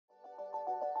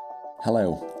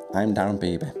Hello, I'm Darren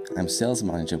Beeby. I'm Sales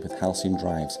Manager with Halcyon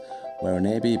Drives. We're an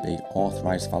ABB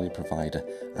Authorised Value Provider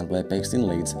and we're based in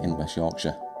Leeds in West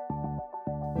Yorkshire.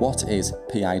 What is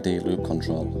PID loop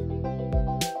control?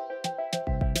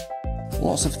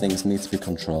 Lots of things need to be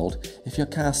controlled. If your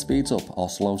car speeds up or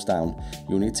slows down,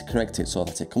 you'll need to correct it so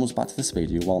that it comes back to the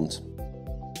speed you want.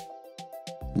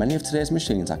 Many of today's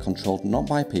machines are controlled not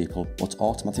by people but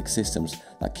automatic systems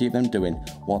that keep them doing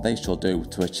what they should do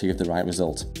to achieve the right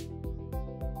result.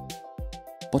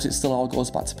 But it still all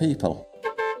goes back to people.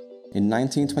 In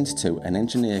 1922, an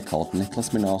engineer called Nicholas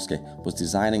Minorski was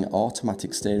designing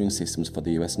automatic steering systems for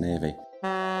the US Navy.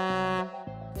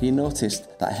 He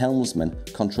noticed that helmsmen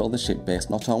control the ship based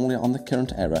not only on the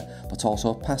current error but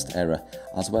also past error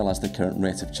as well as the current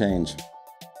rate of change.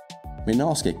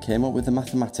 Minorski came up with the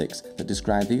mathematics that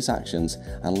described these actions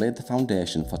and laid the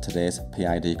foundation for today's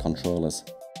PID controllers.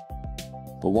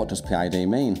 But what does PID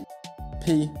mean?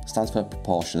 P stands for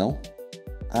proportional,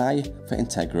 I for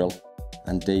integral,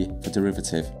 and D for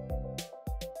derivative.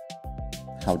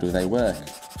 How do they work?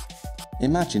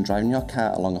 Imagine driving your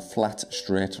car along a flat,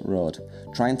 straight road,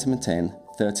 trying to maintain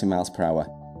 30 miles per hour.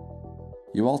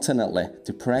 You alternately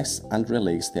depress and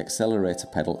release the accelerator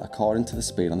pedal according to the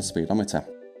speed on the speedometer.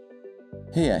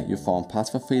 Here you form part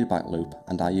of a feedback loop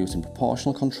and are using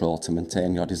proportional control to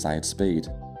maintain your desired speed.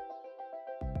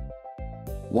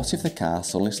 What if the car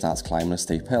suddenly starts climbing a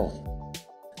steep hill?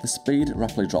 The speed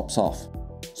rapidly drops off,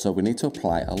 so we need to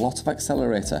apply a lot of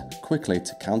accelerator quickly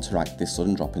to counteract this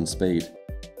sudden drop in speed.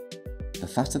 The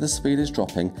faster the speed is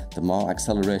dropping, the more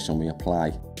acceleration we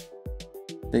apply.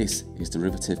 This is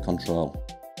derivative control.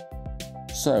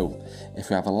 So, if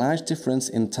we have a large difference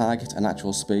in target and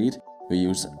actual speed, we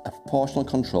use a proportional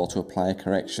control to apply a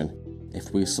correction.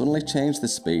 If we suddenly change the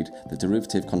speed, the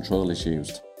derivative control is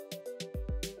used.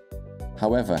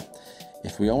 However,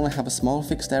 if we only have a small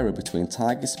fixed error between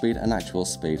target speed and actual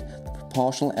speed, the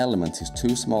proportional element is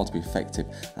too small to be effective,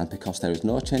 and because there is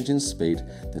no change in speed,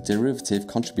 the derivative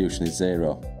contribution is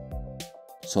zero.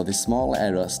 So this small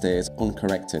error stays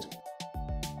uncorrected.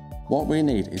 What we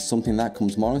need is something that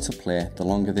comes more into play the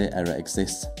longer the error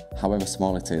exists, however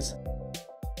small it is.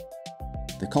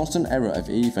 The constant error of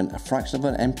even a fraction of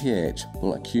an mph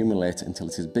will accumulate until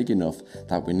it is big enough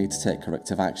that we need to take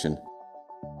corrective action.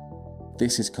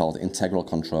 This is called integral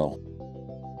control.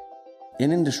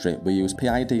 In industry, we use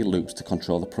PID loops to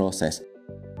control the process,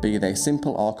 be they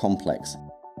simple or complex.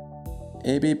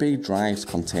 ABB drives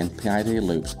contain PID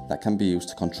loops that can be used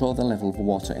to control the level of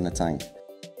water in a tank,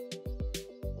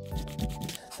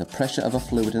 the pressure of a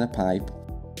fluid in a pipe,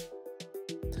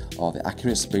 or the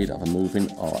accurate speed of a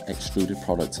moving or extruded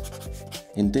product.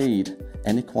 Indeed,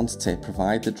 any quantity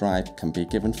provided the drive can be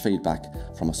given feedback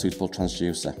from a suitable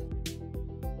transducer.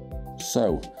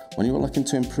 So, when you are looking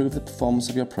to improve the performance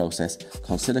of your process,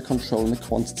 consider controlling the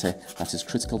quantity that is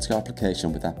critical to your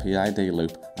application with a PID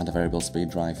loop and a variable speed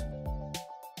drive.